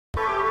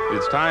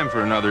It's time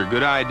for another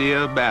good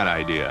idea, bad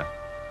idea.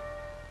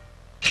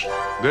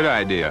 Good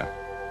idea.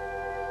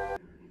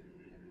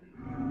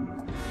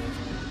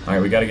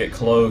 Alright, we gotta get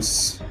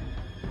close.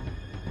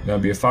 Gonna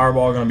be a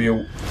fireball, gonna be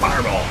a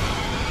fireball.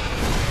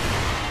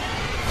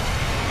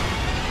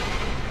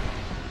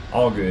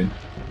 All good.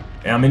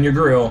 And I'm in your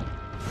grill.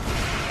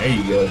 There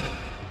you go.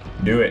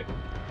 Do it.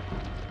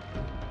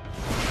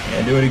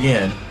 And do it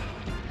again.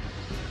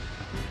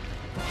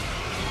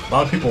 A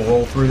lot of people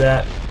roll through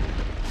that.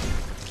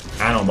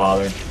 I don't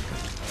bother.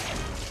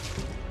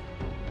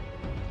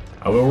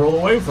 I will roll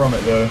away from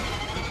it though.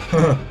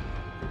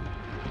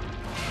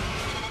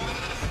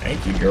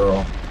 Thank you,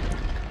 girl.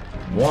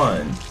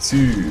 1,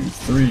 2,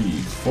 3,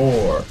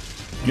 4.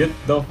 Get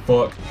the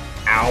fuck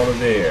out of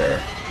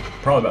there.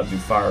 Probably about to do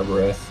fire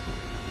breath.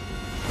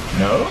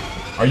 No?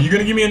 Are you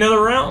gonna give me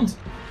another round?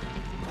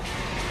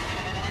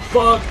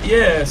 Fuck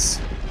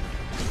yes!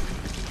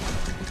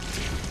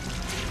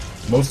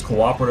 Most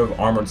cooperative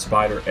armored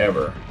spider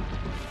ever.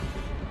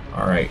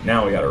 Alright,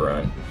 now we gotta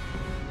run.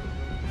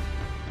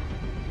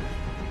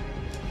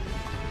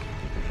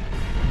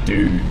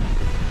 Dude.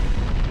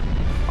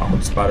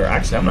 Armored spider.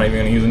 Actually, I'm not even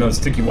gonna use another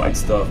sticky white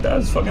stuff. That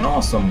is fucking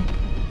awesome.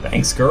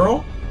 Thanks,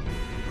 girl.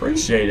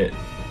 Appreciate it.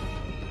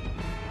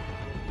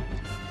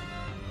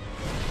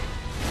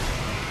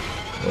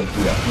 Go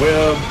through that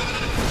web.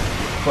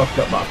 Fucked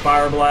up my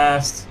fire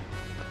blast.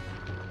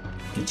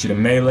 Get you to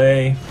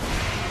melee.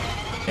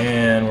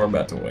 And we're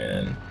about to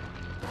win.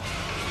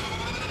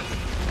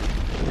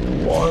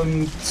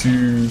 1,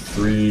 2,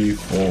 3,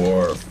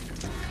 4,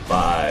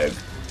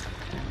 5.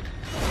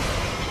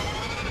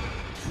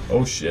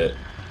 Oh shit.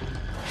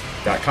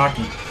 Got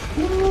cocky.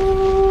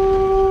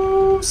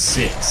 Ooh,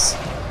 6.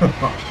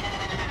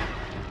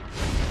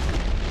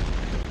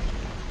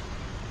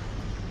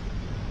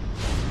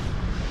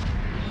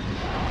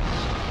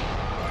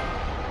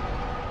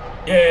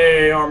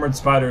 Yay, Armored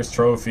Spiders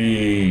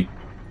trophy.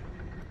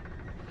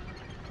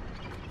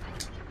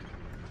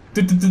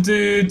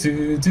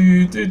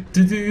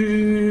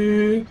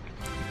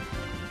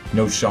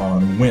 No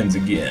Sean wins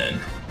again.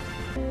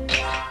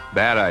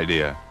 Bad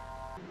idea.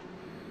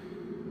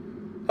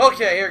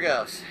 Okay, here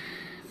goes.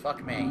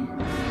 Fuck me.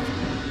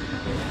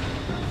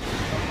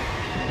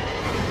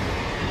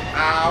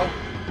 Ow.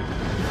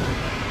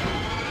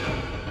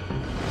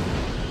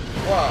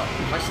 Whoa,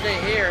 if I stay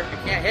here, you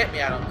can't hit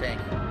me, I don't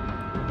think.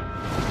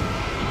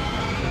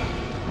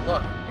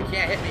 Look, you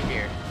can't hit me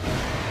here.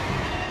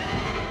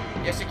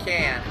 Yes, you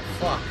can.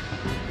 Fuck.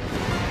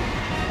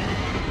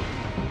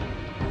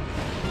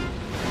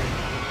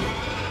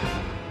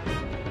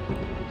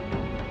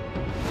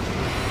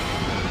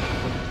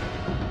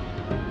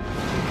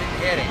 Didn't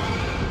hit it.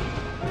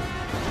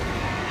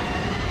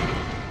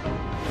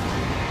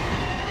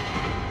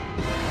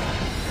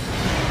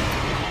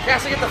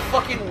 Casting at the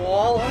fucking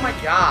wall? Oh my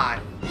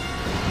god.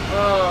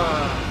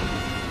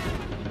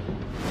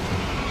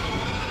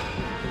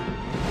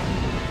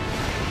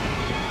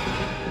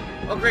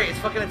 Oh great, it's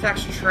fucking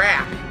attacks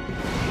track.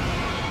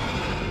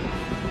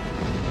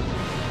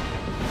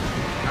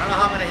 I don't know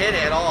how I'm gonna hit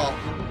it at all.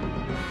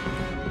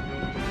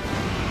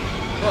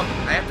 Look,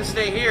 I have to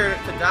stay here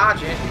to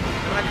dodge it.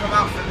 Then I come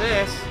out for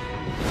this.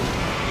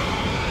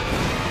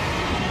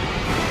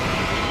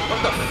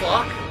 What the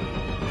fuck?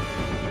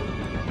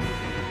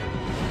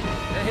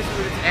 Then it hits me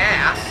with its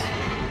ass.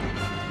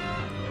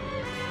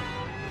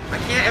 I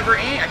can't ever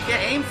aim. I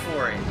can't aim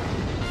for it.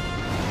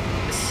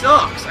 This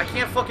sucks. I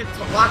can't fucking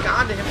lock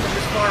onto him from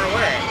this far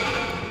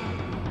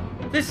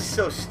away. This is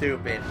so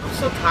stupid. I'm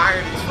so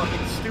tired of this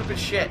fucking stupid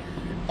shit.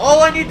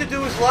 All I need to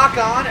do is lock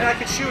on and I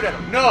can shoot at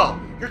him. No,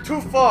 you're too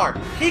far.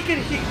 He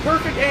can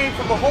perfect aim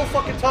from the whole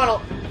fucking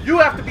tunnel. You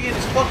have to be in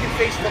his fucking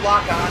face to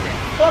lock on it.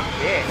 Fuck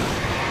this.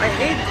 I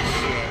hate this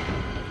shit.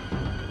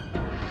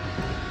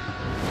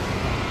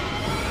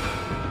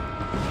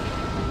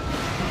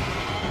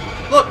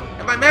 Look,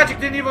 and my magic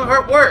didn't even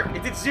work.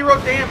 It did 0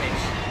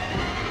 damage.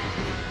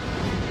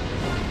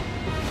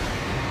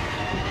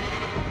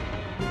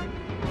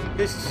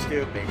 This is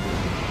stupid.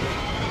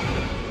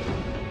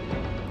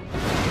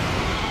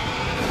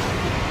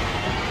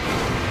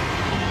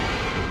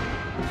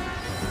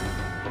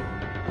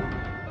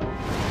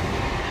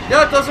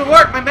 No, it doesn't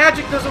work. My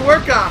magic doesn't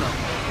work on him.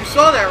 You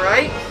saw that,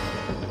 right?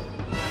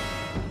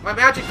 My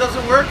magic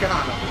doesn't work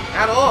on him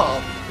at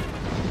all.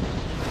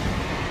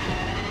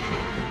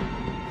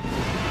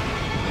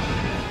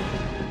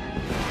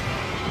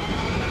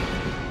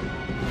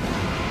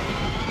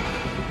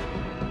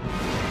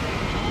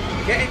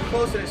 Getting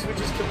closer and it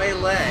switches to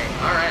melee.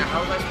 Alright, how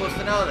was I supposed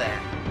to know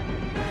that?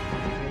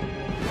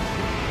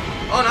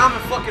 Oh, now I'm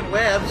in fucking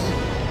webs.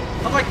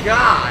 Oh my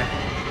god.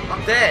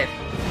 I'm dead.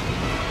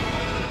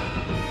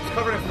 It's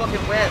covered in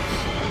fucking webs.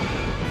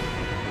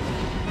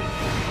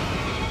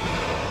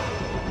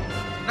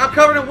 Now I'm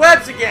covered in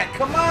webs again.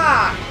 Come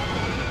on.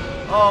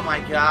 Oh my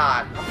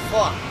god. I'm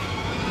fucked.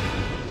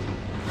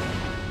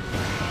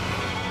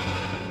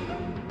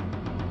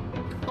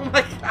 Oh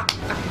my god.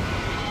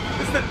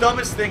 This is the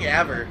dumbest thing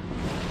ever.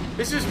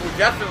 This is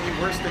definitely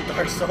worse than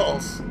Dark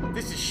Souls.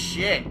 This is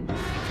shit.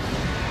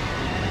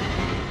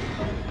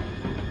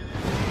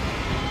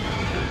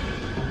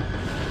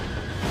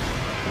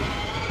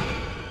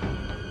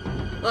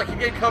 Look, you're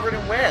getting covered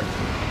in web.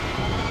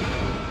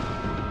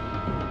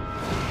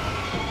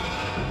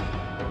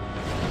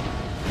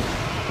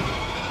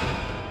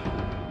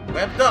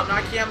 Webbed up, now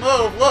I can't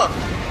move, look!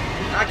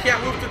 Now I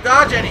can't move to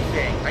dodge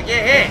anything. I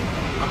get hit.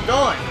 I'm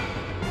done.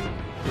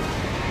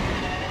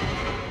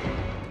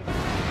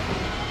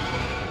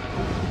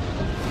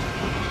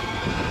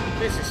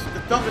 This is the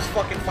dumbest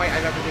fucking fight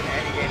I've ever been in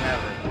any game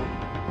ever.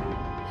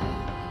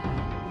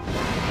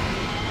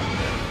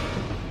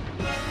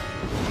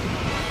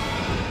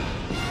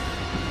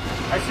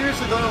 I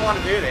seriously don't even want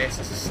to do this.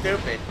 This is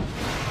stupid.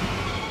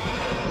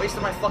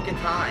 Wasting my fucking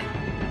time.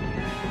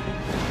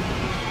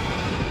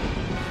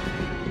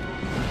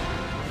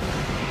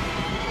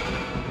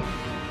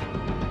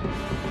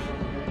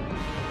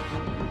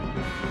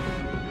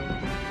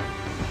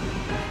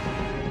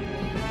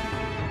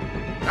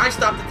 I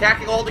stopped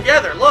attacking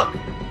altogether, look!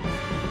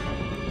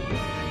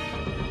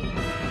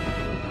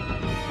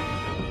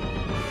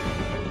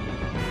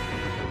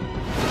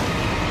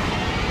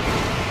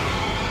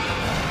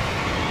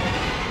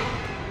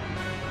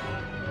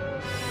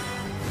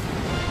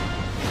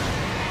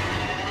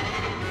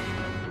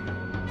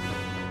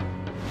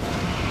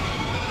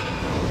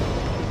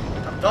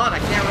 I'm done, I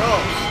can't roll,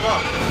 I'm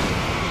stuck.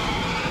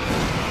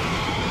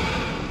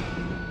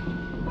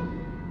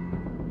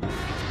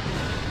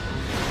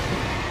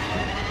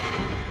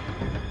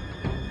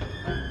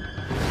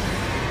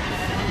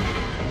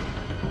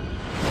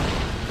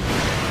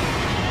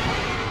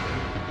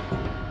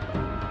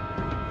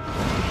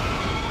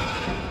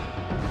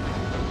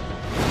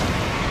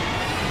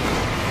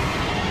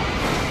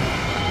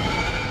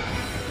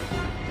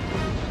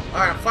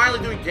 Alright, I'm finally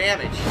doing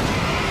damage.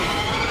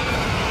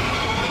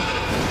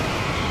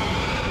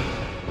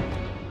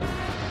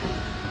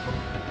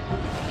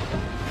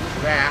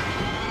 That.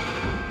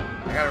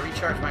 I gotta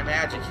recharge my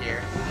magic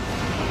here.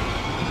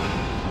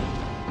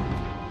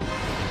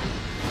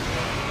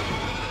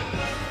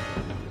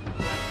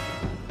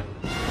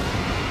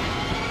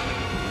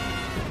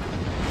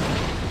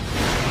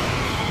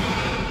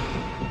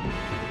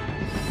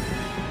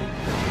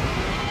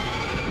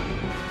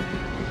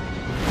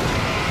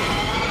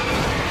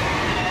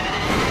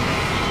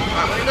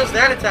 When he does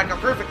that attack, I'm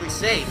perfectly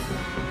safe.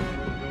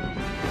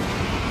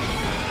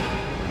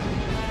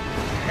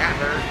 That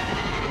hurt.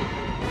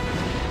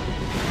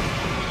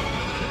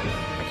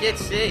 I can't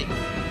see.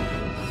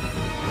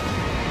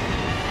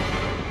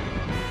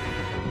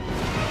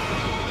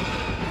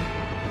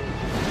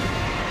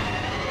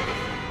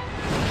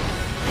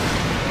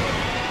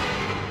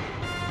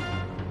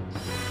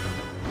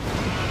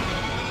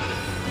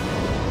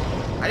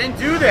 I didn't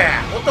do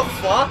that! What the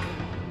fuck?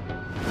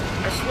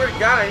 I swear to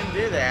God I didn't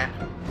do that.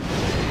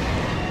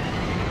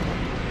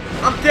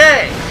 I'm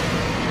dead!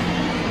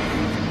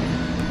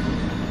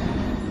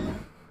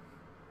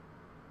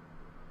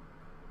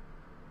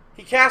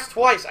 He cast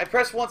twice. I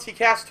press once, he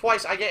casts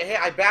twice. I get hit,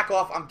 I back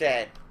off, I'm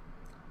dead.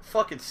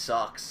 Fucking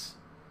sucks.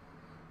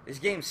 This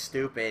game's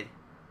stupid.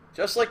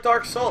 Just like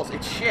Dark Souls,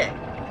 it's shit.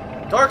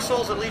 Dark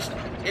Souls, at least,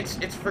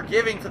 it's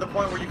forgiving to the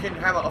point where you can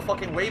have a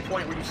fucking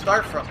waypoint where you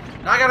start from.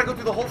 Now I gotta go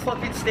through the whole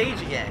fucking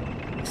stage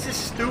again. This is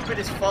stupid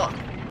as fuck.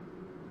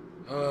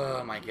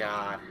 Oh my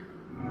god.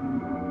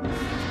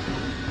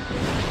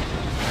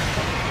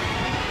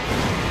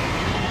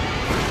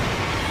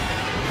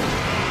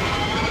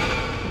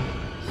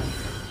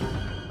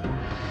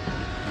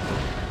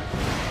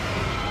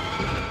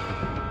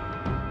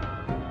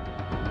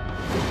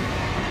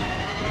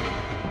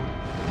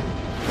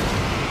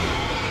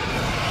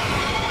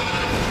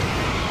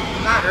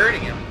 Not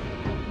hurting him.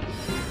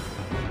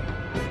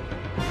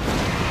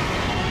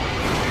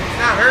 It's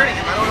not hurting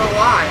him. I don't know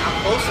why.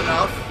 I'm close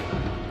enough.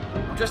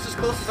 I'm just as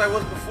close as I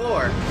was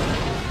before.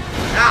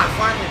 Ah, I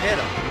finally hit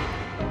him.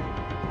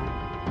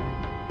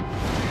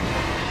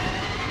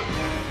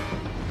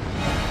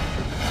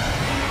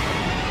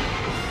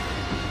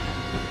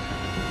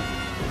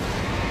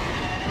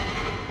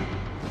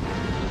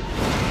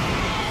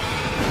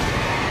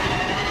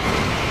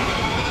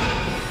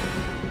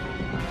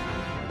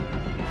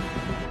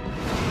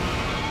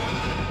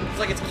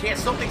 Like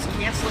something's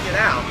canceling it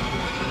out.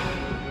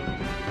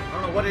 I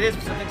don't know what it is,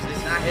 but something's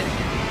just not hitting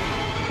it.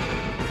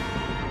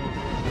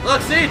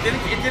 Look, see, it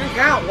didn't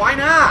count. Why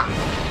not?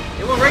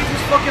 It went right through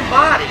his fucking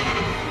body.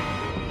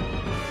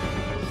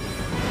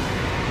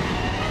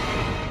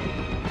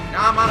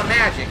 Now I'm out of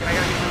magic, and I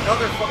gotta use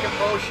another fucking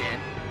potion,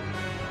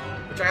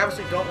 which I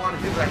obviously don't want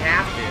to do, but I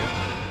have to.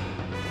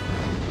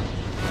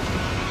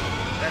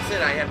 That's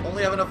it. I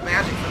only have enough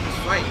magic for this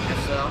fight,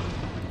 so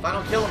if I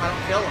don't kill him, I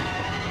don't kill him.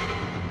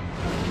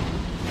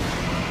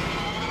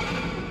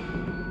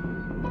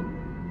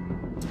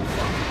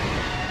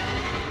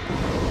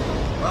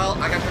 Well,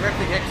 I got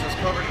directly hit because I was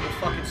covered in this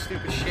fucking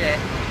stupid shit.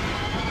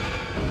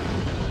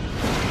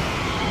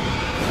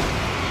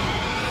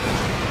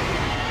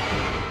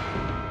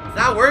 It's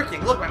not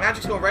working. Look, my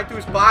magic's going right through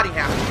his body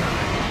half the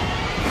time.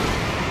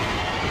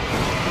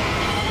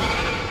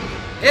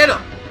 Hit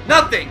him!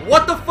 Nothing!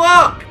 What the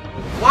fuck?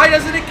 Why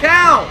doesn't it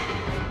count?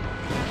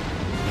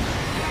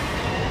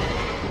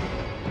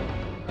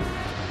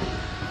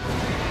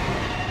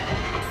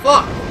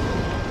 Fuck!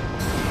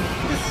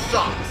 This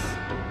sucks.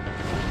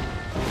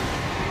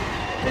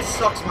 This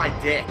sucks my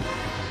dick.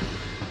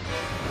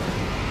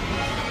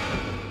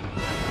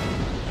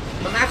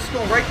 The match is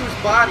going right through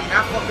his body,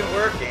 not fucking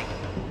working.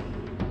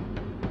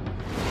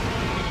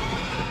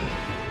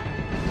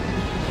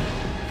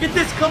 Get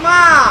this, come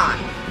on!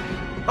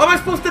 How am I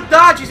supposed to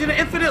dodge? He's in an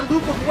infinite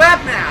loop of web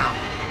now.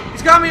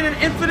 He's got me in an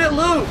infinite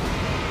loop.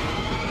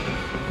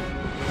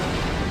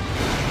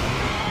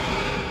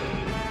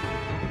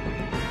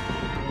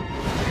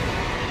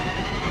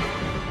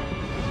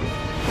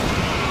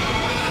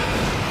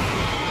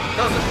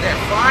 Doesn't that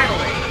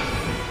finally?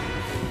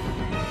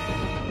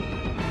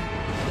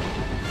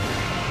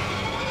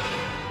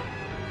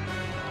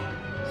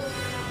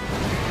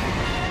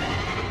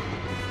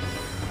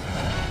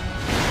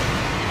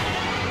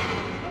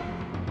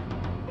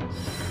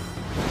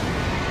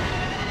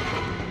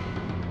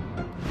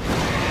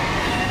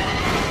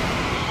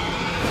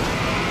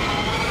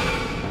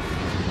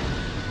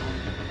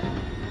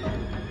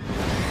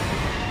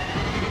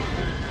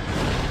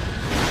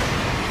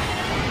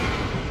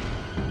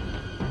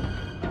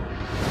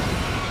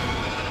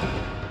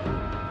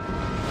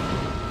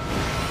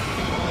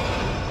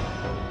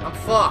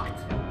 Fucked.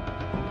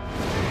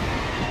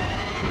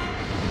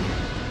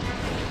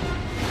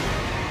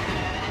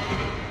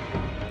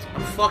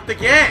 I'm fucked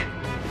again.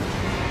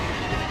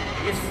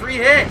 He gets free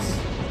hits.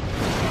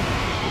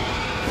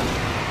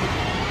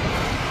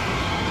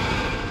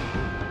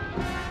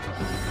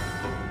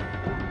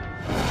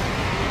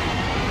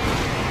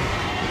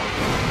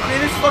 I mean,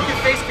 this fucking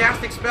face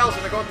casting spells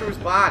and they're going through his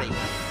body.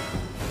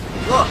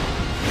 Look.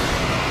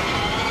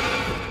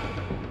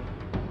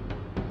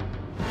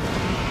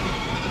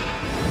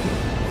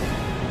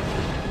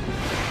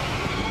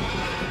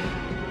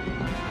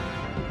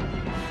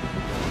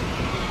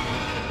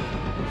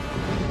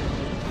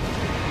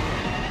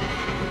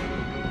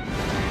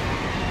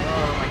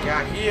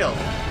 Heal.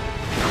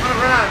 I'm gonna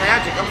run out of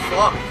magic. I'm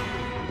fucked.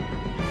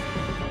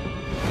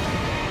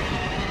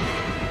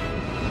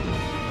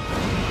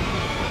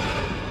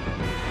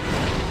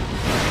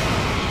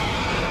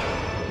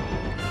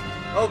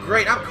 Oh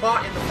great, I'm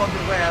caught in the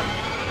fucking web.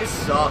 This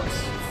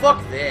sucks.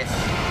 Fuck this.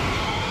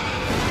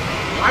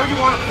 Why would you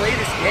want to play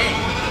this game?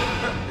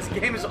 This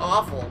game is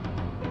awful.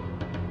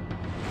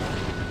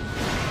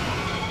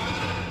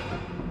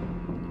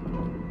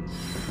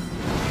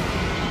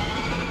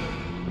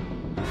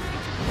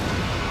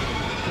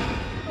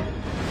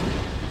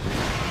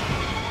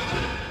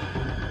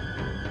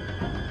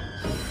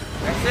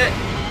 That's it.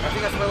 I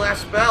think that's my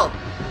last spell.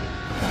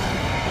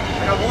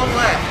 I got one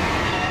left.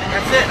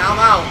 That's it. Now I'm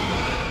out.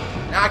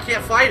 Now I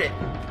can't fight it.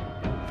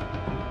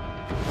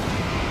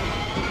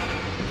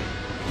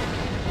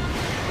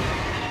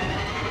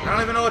 I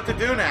don't even know what to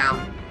do now.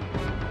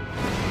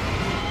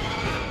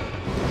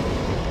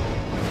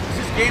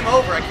 This is game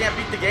over. I can't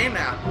beat the game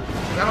now.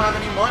 Because I don't have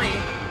any money.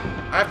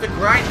 I have to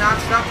grind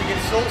non-stop to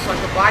get souls so I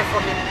can buy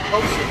fucking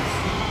potions.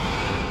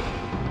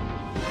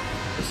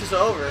 This is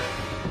over.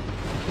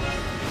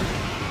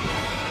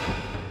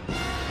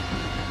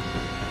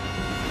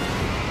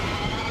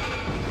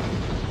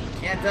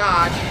 Can't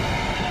dodge.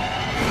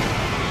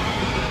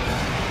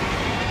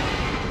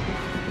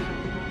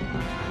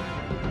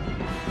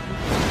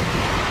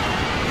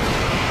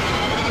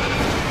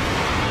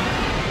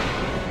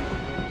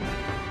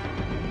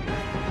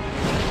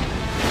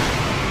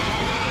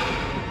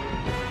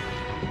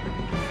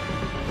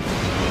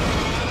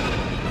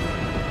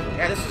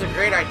 Yeah, this is a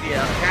great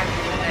idea.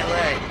 Attacking with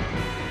melee.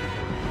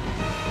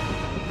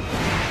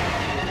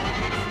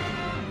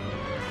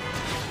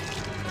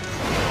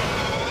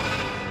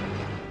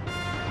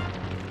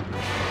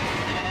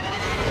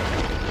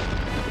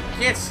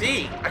 Can't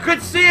see. I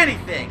couldn't see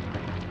anything.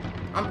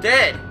 I'm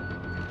dead.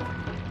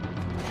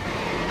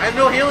 I have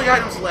no healing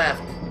items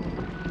left.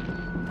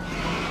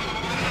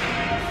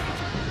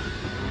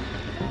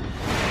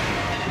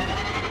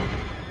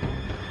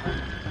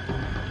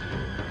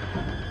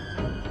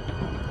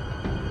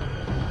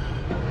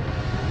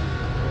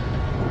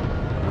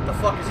 What the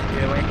fuck is it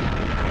doing?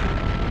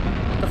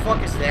 What the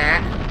fuck is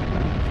that?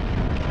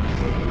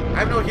 I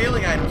have no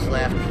healing items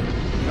left.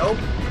 Nope.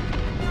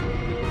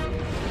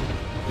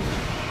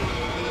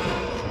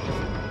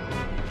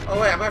 Oh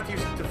wait, I'm gonna have to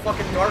use the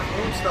fucking Dark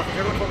Moon stuff which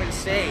everyone told me to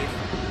save.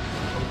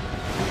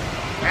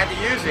 I had to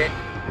use it.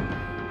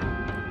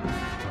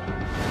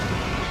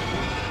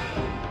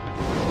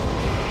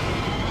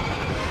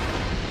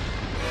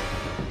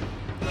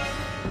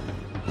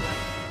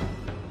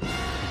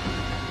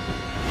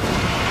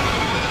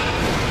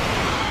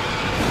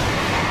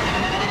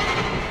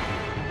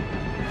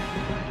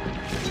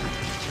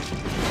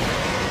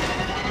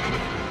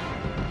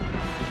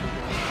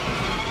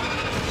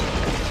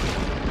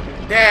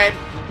 Dead.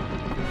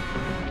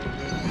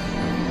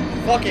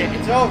 Fuck it,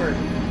 it's over.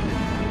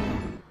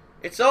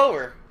 It's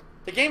over.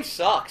 The game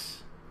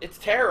sucks. It's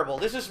terrible.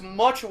 This is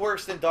much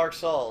worse than Dark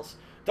Souls.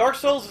 Dark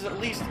Souls is at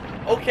least,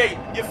 okay,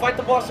 you fight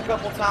the boss a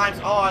couple times,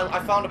 oh, I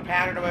found a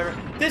pattern or whatever.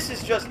 This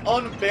is just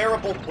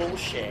unbearable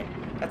bullshit.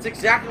 That's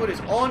exactly what is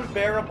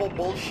unbearable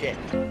bullshit.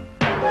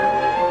 The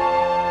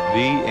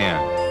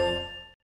end.